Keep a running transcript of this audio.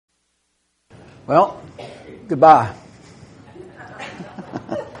Well, goodbye.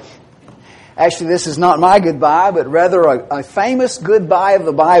 Actually, this is not my goodbye, but rather a famous goodbye of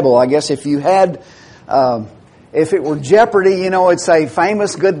the Bible. I guess if you had, if it were Jeopardy, it'd say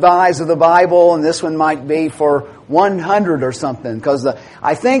famous goodbyes of the Bible, and this one might be for 100 or something. Because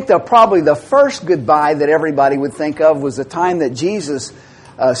I think probably the first goodbye that everybody would think of was the time that Jesus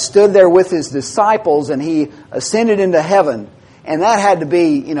stood there with His disciples and He ascended into heaven. And that had to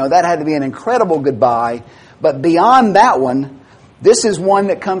be, an incredible goodbye. But beyond that one, this is one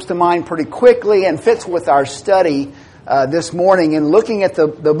that comes to mind pretty quickly and fits with our study this morning in looking at the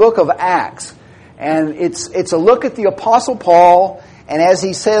book of Acts. And it's a look at the Apostle Paul, and as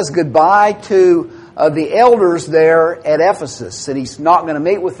he says goodbye to the elders there at Ephesus, that he's not going to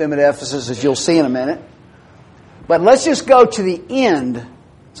meet with them at Ephesus, as you'll see in a minute. But let's just go to the end.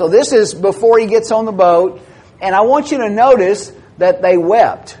 So this is before he gets on the boat, and I want you to notice that they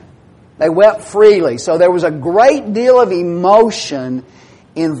wept. They wept freely. So there was a great deal of emotion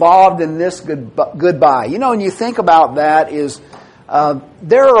involved in this goodbye. When you think about that,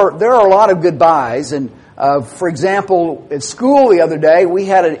 there are a lot of goodbyes. And for example, at school the other day, we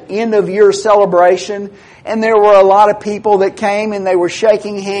had an end of year celebration, and there were a lot of people that came and they were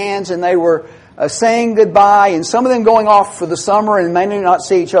shaking hands and they were saying goodbye, and some of them going off for the summer and may not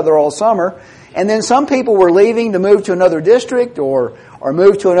see each other all summer. And then some people were leaving to move to another district or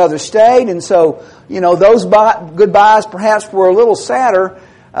move to another state. And so, those goodbyes perhaps were a little sadder.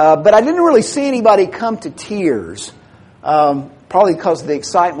 But I didn't really see anybody come to tears. Probably because of the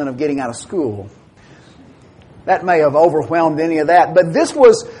excitement of getting out of school. That may have overwhelmed any of that. But this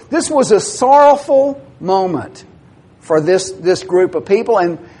was a sorrowful moment for this group of people,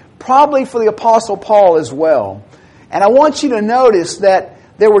 and probably for the Apostle Paul as well. And I want you to notice that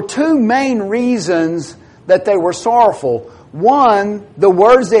there were two main reasons that they were sorrowful. One, the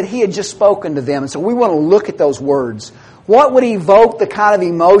words that he had just spoken to them. And so we want to look at those words. What would evoke the kind of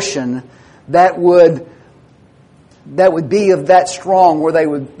emotion that would be of that strong, where they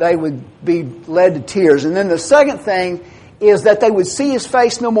would be led to tears? And then the second thing is that they would see his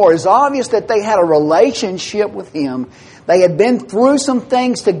face no more. It's obvious that they had a relationship with him. They had been through some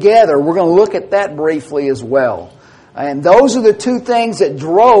things together. We're going to look at that briefly as well. And those are the two things that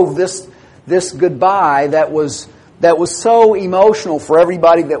drove this goodbye that was so emotional for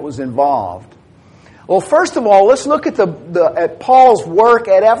everybody that was involved. Well, first of all, let's look at at Paul's work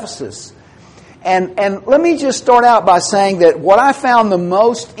at Ephesus. And let me just start out by saying that what I found the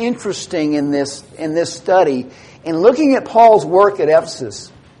most interesting in this study, in looking at Paul's work at Ephesus,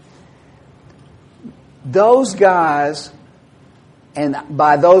 those guys, and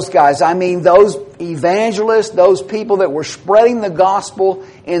by those guys I mean those evangelists, those people that were spreading the gospel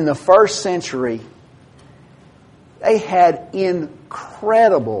in the first century, they had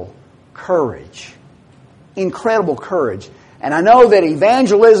incredible courage. Incredible courage. And I know that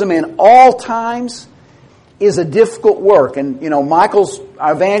evangelism in all times is a difficult work. And, Michael's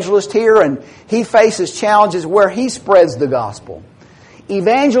our evangelist here, and he faces challenges where he spreads the gospel.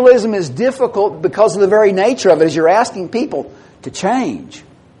 Evangelism is difficult because of the very nature of it, as you're asking people to change.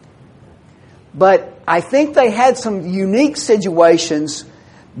 But I think they had some unique situations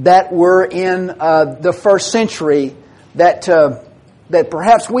that were in the first century that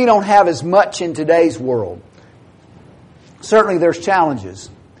perhaps we don't have as much in today's world. Certainly there's challenges.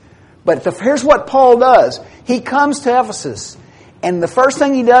 But here's what Paul does. He comes to Ephesus, and the first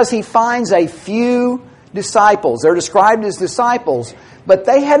thing he does, he finds a few disciples. They're described as disciples, but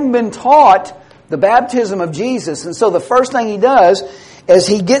they hadn't been taught the baptism of Jesus. And so the first thing he does is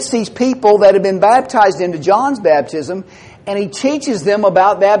he gets these people that have been baptized into John's baptism, and he teaches them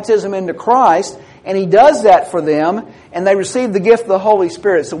about baptism into Christ, and he does that for them, and they receive the gift of the Holy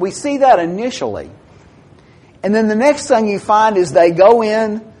Spirit. So we see that initially. And then the next thing you find is they go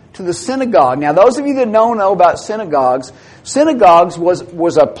in to the synagogue. Now, those of you that don't know about synagogues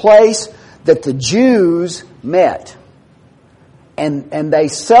was a place that the Jews met. And they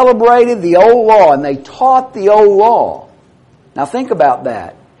celebrated the old law, and they taught the old law. Now think about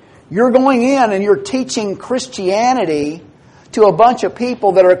that. You're going in and you're teaching Christianity to a bunch of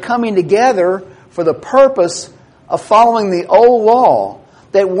people that are coming together for the purpose of following the old law,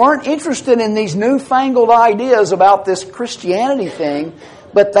 that weren't interested in these newfangled ideas about this Christianity thing,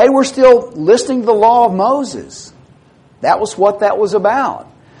 but they were still listening to the law of Moses. That was what that was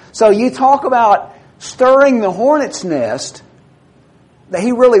about. So you talk about stirring the hornet's nest, that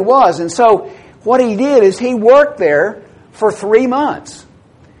he really was. And so what he did is he worked there for 3 months.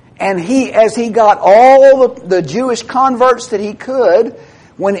 And as he got all the Jewish converts that he could,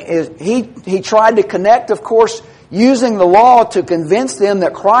 when he tried to connect, of course, using the law to convince them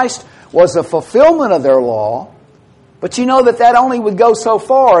that Christ was a fulfillment of their law, but you know that only would go so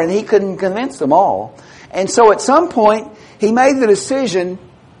far, and he couldn't convince them all. And so at some point, he made the decision,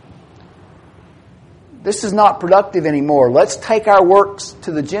 this is not productive anymore. Let's take our works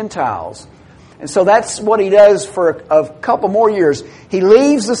to the Gentiles. And so that's what he does for a couple more years. He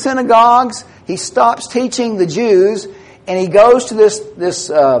leaves the synagogues, he stops teaching the Jews, and he goes to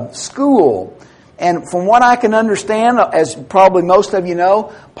this school. And from what I can understand, as probably most of you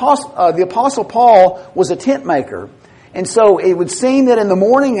know, the Apostle Paul was a tent maker. And so it would seem that in the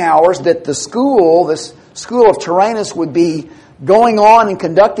morning hours that this school of Tyrannus would be going on and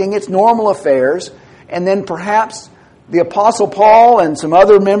conducting its normal affairs. And then perhaps the Apostle Paul and some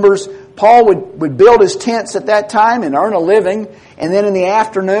other members, Paul would build his tents at that time and earn a living. And then in the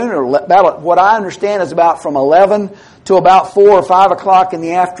afternoon, or about what I understand is about from 11 to about 4 or 5 o'clock in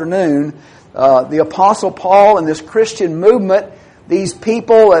the afternoon, the Apostle Paul and this Christian movement, these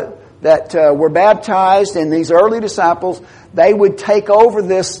people that were baptized and these early disciples, they would take over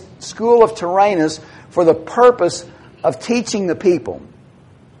this school of Tyrannus for the purpose of teaching the people.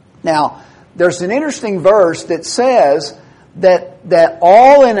 Now, there's an interesting verse that says that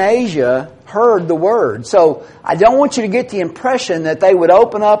all in Asia heard the word. So I don't want you to get the impression that they would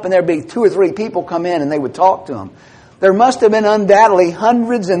open up and there'd be 2 or 3 people come in and they would talk to them. There must have been undoubtedly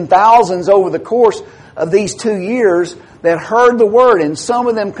hundreds and thousands over the course of these 2 years that heard the word, and some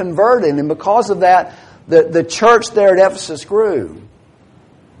of them converted, and because of that, the church there at Ephesus grew.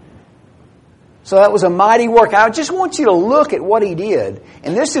 So that was a mighty work. I just want you to look at what he did.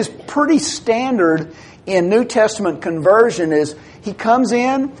 And this is pretty standard in New Testament conversion, is he comes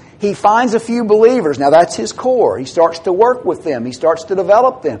in, he finds a few believers. Now that's his core. He starts to work with them. He starts to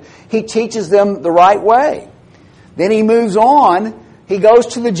develop them. He teaches them the right way. Then he moves on. He goes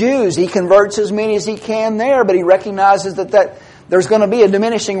to the Jews. He converts as many as he can there, but he recognizes that there's going to be a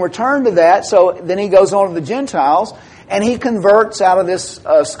diminishing return to that. So then he goes on to the Gentiles, and he converts out of this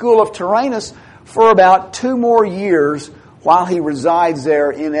school of Tyrannus for about 2 more years while he resides there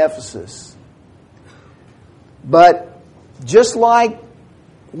in Ephesus. But just like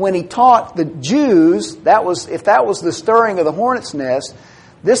when he taught the Jews, if that was the stirring of the hornet's nest,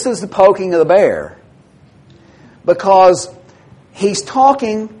 this is the poking of the bear. Because he's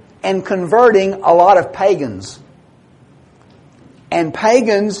talking and converting a lot of pagans. And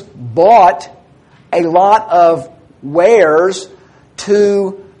pagans bought a lot of wares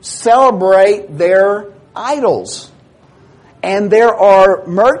to celebrate their idols. And there are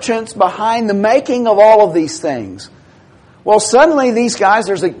merchants behind the making of all of these things. Well, suddenly these guys,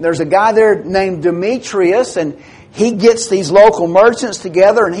 there's a guy there named Demetrius, and he gets these local merchants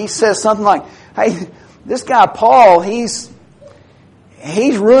together, and he says something like, "Hey, this guy Paul, he's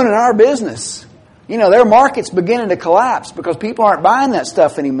ruining our business. You know, their market's beginning to collapse because people aren't buying that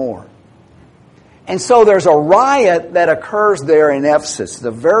stuff anymore." And so there's a riot that occurs there in Ephesus. It's a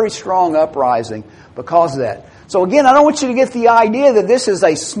very strong uprising because of that. So again, I don't want you to get the idea that this is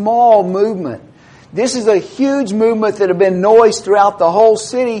a small movement. This is a huge movement that had been noised throughout the whole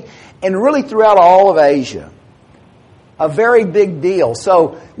city and really throughout all of Asia. A very big deal.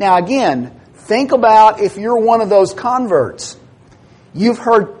 So now again, think about if you're one of those converts. You've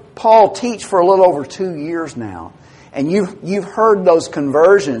heard Paul teach for a little over 2 years now. And you've heard those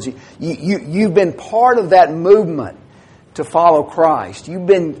conversions. You've been part of that movement to follow Christ. You've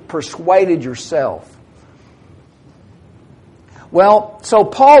been persuaded yourself. Well, so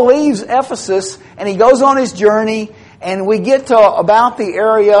Paul leaves Ephesus and he goes on his journey, and we get to about the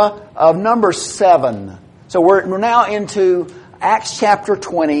area of number 7. So we're now into Acts chapter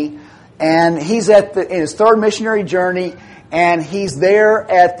 20, and he's in his 3rd missionary journey, and he's there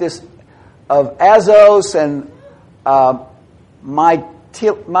at this of Azos and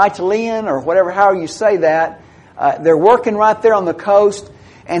Mytilene, or whatever, how you say that. They're working right there on the coast,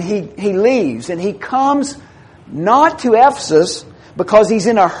 and he leaves, and he comes not to Ephesus because he's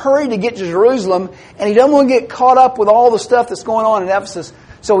in a hurry to get to Jerusalem, and he doesn't want to get caught up with all the stuff that's going on in Ephesus.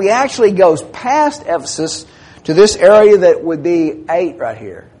 So he actually goes past Ephesus to this area that would be 8 right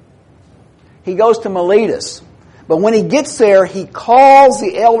here. He goes to Miletus. But when he gets there, he calls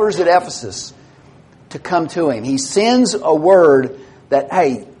the elders at Ephesus to come to him. He sends a word that,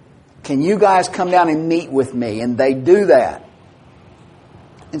 "Hey, can you guys come down and meet with me?" And they do that.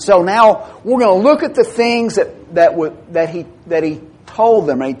 And so now we're going to look at the things that he told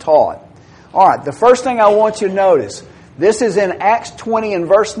them and he taught. All right, the first thing I want you to notice, this is in Acts 20 and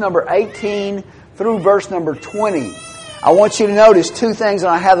verse number 18 through verse number 20. I want you to notice 2 things,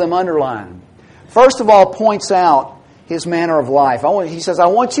 and I have them underlined. First of all, points out his manner of life. He says, "I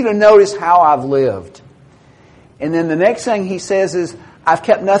want you to notice how I've lived." And then the next thing he says is, I've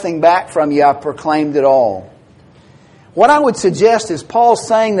kept nothing back from you. I've proclaimed it all. What I would suggest is Paul's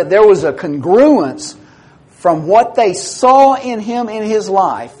saying that there was a congruence from what they saw in him in his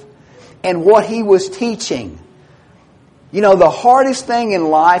life and what he was teaching. You know, the hardest thing in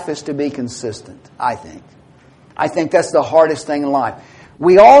life is to be consistent, I think. I think that's the hardest thing in life.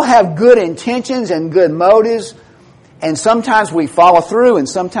 We all have good intentions and good motives, and sometimes we follow through and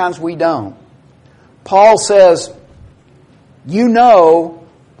sometimes we don't. Paul says, you know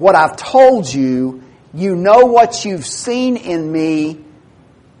what I've told you, you know what you've seen in me,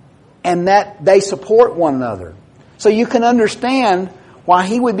 and that they support one another. So you can understand why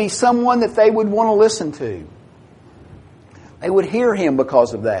he would be someone that they would want to listen to. They would hear him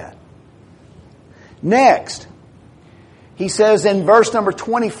because of that. Next, he says in verse number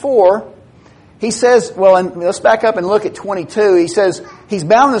 24, he says, well, and let's back up and look at 22. He says, he's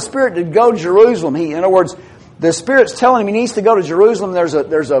bound in the Spirit to go to Jerusalem. In other words, the Spirit's telling him he needs to go to Jerusalem.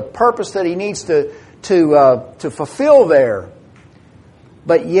 There's a purpose that he needs to fulfill there.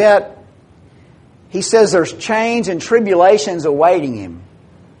 But yet, he says there's change and tribulations awaiting him.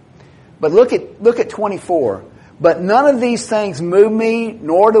 But look at 24. But none of these things move me,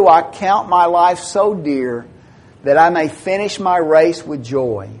 nor do I count my life so dear that I may finish my race with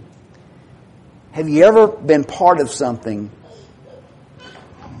joy. Have you ever been part of something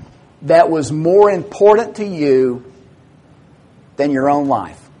that was more important to you than your own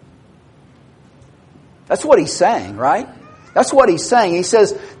life? That's what he's saying, right? That's what he's saying. He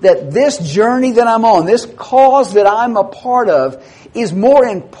says that this journey that I'm on, this cause that I'm a part of, is more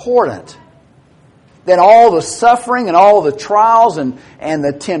important than all the suffering and all the trials and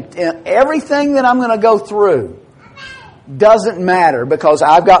everything that I'm going to go through. Doesn't matter, because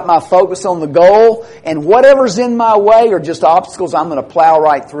I've got my focus on the goal, and whatever's in my way are just obstacles I'm going to plow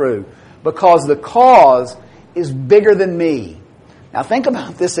right through, because the cause is bigger than me. Now think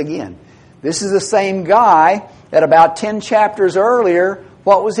about this again. This is the same guy that about 10 chapters earlier,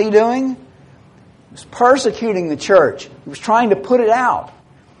 what was he doing? He was persecuting the church. He was trying to put it out.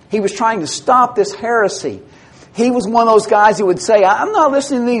 He was trying to stop this heresy. He was one of those guys who would say, I'm not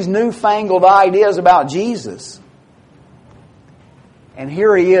listening to these newfangled ideas about Jesus. And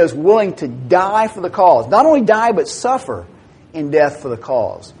here he is, willing to die for the cause. Not only die, but suffer in death for the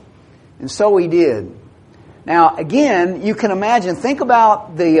cause. And so he did. Now, again, you can imagine, think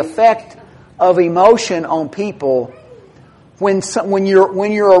about the effect of emotion on people when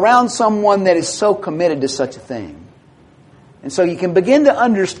you're around someone that is so committed to such a thing. And so you can begin to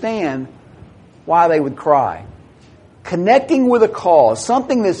understand why they would cry. Connecting with a cause,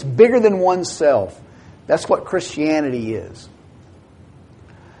 something that's bigger than oneself. That's what Christianity is.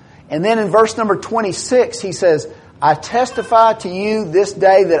 And then in verse number 26, he says, I testify to you this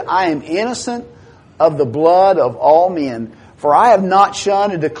day that I am innocent of the blood of all men, for I have not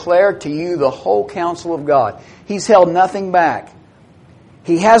shunned to declare to you the whole counsel of God. He's held nothing back.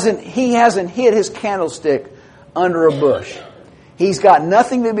 He hasn't hid his candlestick under a bush. He's got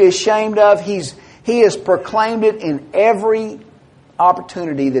nothing to be ashamed of. He has proclaimed it in every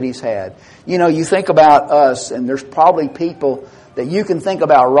opportunity that he's had. You know, you think about us, and there's probably people that you can think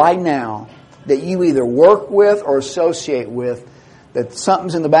about right now that you either work with or associate with, that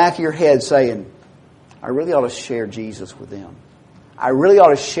something's in the back of your head saying, I really ought to share Jesus with them. I really ought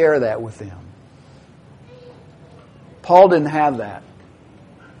to share that with them. Paul didn't have that.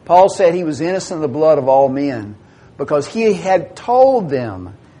 Paul said he was innocent of the blood of all men because he had told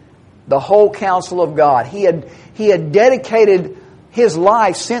them the whole counsel of God. He had dedicated his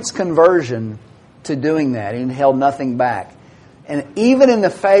life since conversion to doing that and held nothing back. And even in the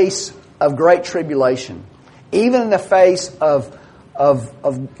face of great tribulation, even in the face of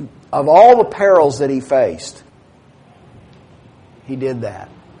all the perils that he faced, he did that.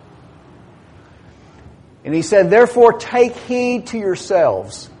 And he said, therefore take heed to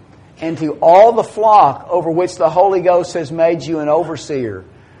yourselves and to all the flock over which the Holy Ghost has made you an overseer,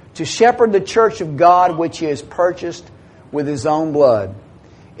 to shepherd the church of God which he has purchased with his own blood.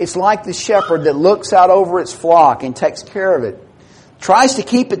 It's like the shepherd that looks out over its flock and takes care of it. Tries to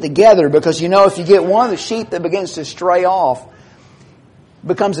keep it together, because you know if you get one of the sheep that begins to stray off,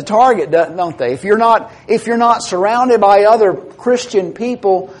 becomes a target, don't they? If you're not surrounded by other Christian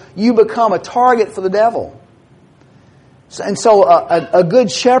people, you become a target for the devil. And so a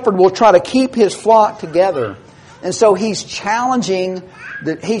good shepherd will try to keep his flock together. And so he's challenging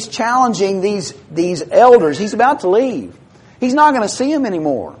these elders. He's about to leave. He's not going to see them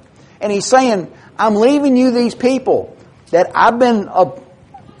anymore. And he's saying, I'm leaving you these people that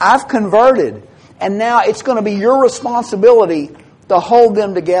I've converted, and now it's going to be your responsibility to hold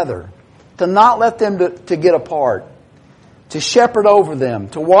them together, to not let them to get apart, to shepherd over them,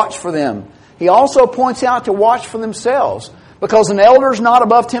 to watch for them. He also points out to watch for themselves, because an elder is not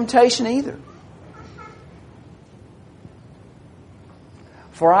above temptation either.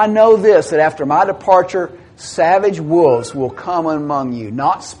 For I know this, that after my departure, savage wolves will come among you,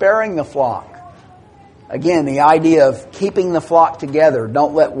 not sparing the flock. Again, the idea of keeping the flock together.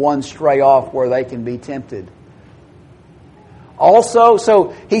 Don't let one stray off where they can be tempted. Also,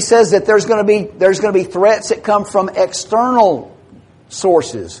 so he says that there's going to be threats that come from external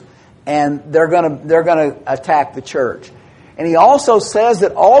sources, and they're going to attack the church. And he also says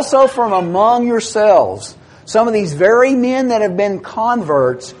that also from among yourselves, some of these very men that have been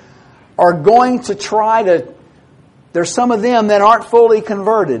converts are going to try to. There's some of them that aren't fully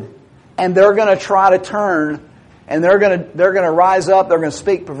converted, and they're going to try to turn, and they're going to rise up. They're going to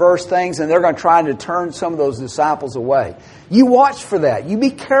speak perverse things, and they're going to try to turn some of those disciples away. You watch for that. You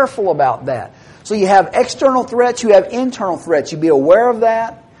be careful about that. So you have external threats, you have internal threats. You be aware of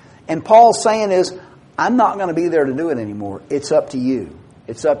that. And Paul's saying is, I'm not going to be there to do it anymore. It's up to you.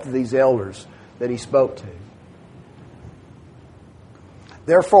 It's up to these elders that he spoke to.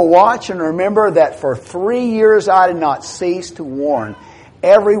 Therefore watch and remember that for 3 years I did not cease to warn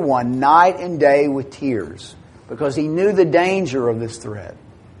everyone night and day with tears, because he knew the danger of this threat.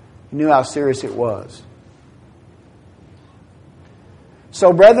 He knew how serious it was.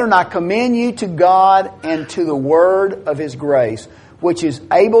 So, brethren, I commend you to God and to the word of His grace, which is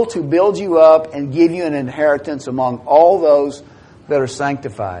able to build you up and give you an inheritance among all those that are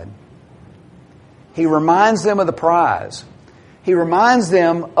sanctified. He reminds them of the prize. He reminds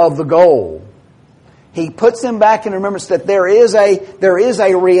them of the goal. He puts them back in remembrance that there is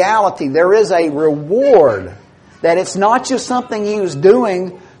a reality, there is a reward, that it's not just something he was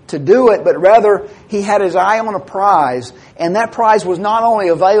doing to do it, but rather he had his eye on a prize, and that prize was not only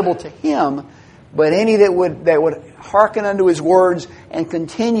available to him, but any that would hearken unto his words and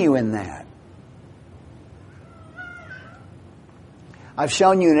continue in that. I've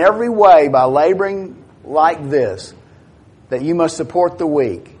shown you in every way by laboring like this that you must support the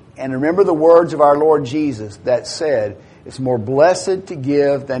weak. And remember the words of our Lord Jesus that said, it's more blessed to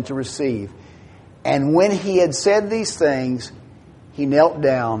give than to receive. And when he had said these things, he knelt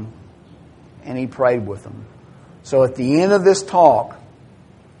down and he prayed with them. So at the end of this talk,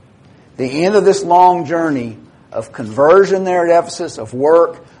 the end of this long journey of conversion there at Ephesus, of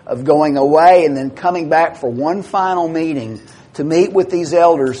work, of going away and then coming back for one final meeting to meet with these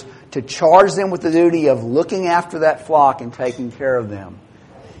elders, to charge them with the duty of looking after that flock and taking care of them.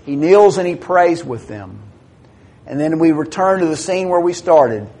 He kneels and he prays with them. And then we return to the scene where we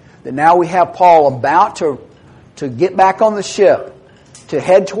started, that now we have Paul about to get back on the ship, to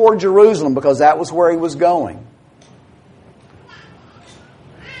head toward Jerusalem, because that was where he was going.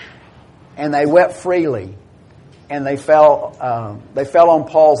 And they wept freely, and they fell on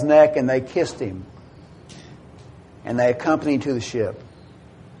Paul's neck and they kissed him, and they accompanied him to the ship.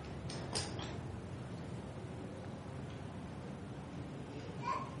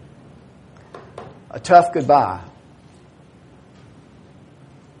 A tough goodbye.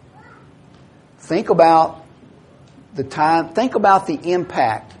 Think about the time, think about the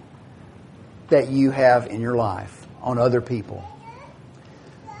impact that you have in your life on other people.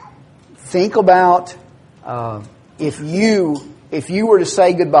 Think about if you were to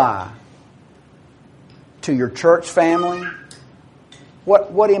say goodbye to your church family,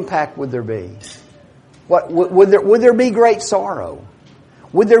 what impact would there be? Would there be great sorrow?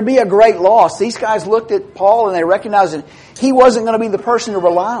 Would there be a great loss? These guys looked at Paul and they recognized that he wasn't going to be the person to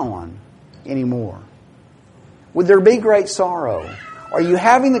rely on anymore. Would there be great sorrow? Are you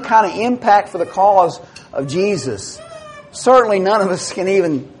having the kind of impact for the cause of Jesus? Certainly none of us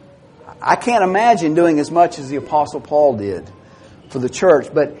I can't imagine doing as much as the Apostle Paul did for the church.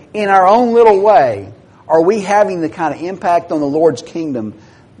 But in our own little way, are we having the kind of impact on the Lord's kingdom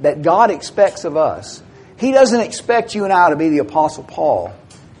that God expects of us? He doesn't expect you and I to be the Apostle Paul.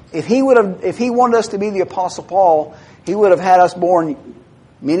 If he wanted us to be the Apostle Paul, he would have had us born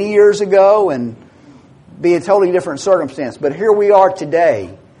many years ago and be a totally different circumstance. But here we are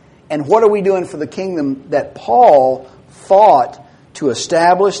today. And what are we doing for the kingdom that Paul fought to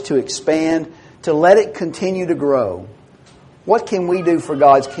establish, to expand, to let it continue to grow? What can we do for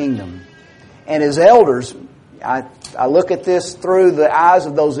God's kingdom? And as elders, I look at this through the eyes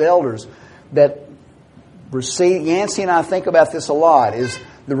of those elders that receive. Yancey and I think about this a lot, is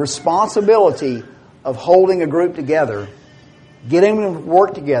the responsibility of holding a group together, getting them to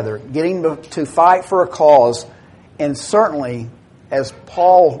work together, getting them to fight for a cause. And certainly, as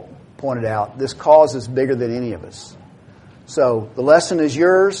Paul pointed out, this cause is bigger than any of us. So the lesson is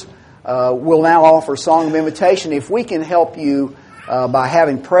yours. we'll now offer Song of Invitation. If we can help you by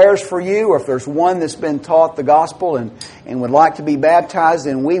having prayers for you, or if there's one that's been taught the gospel and would like to be baptized,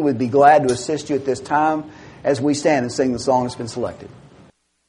 then we would be glad to assist you at this time as we stand and sing the song that's been selected.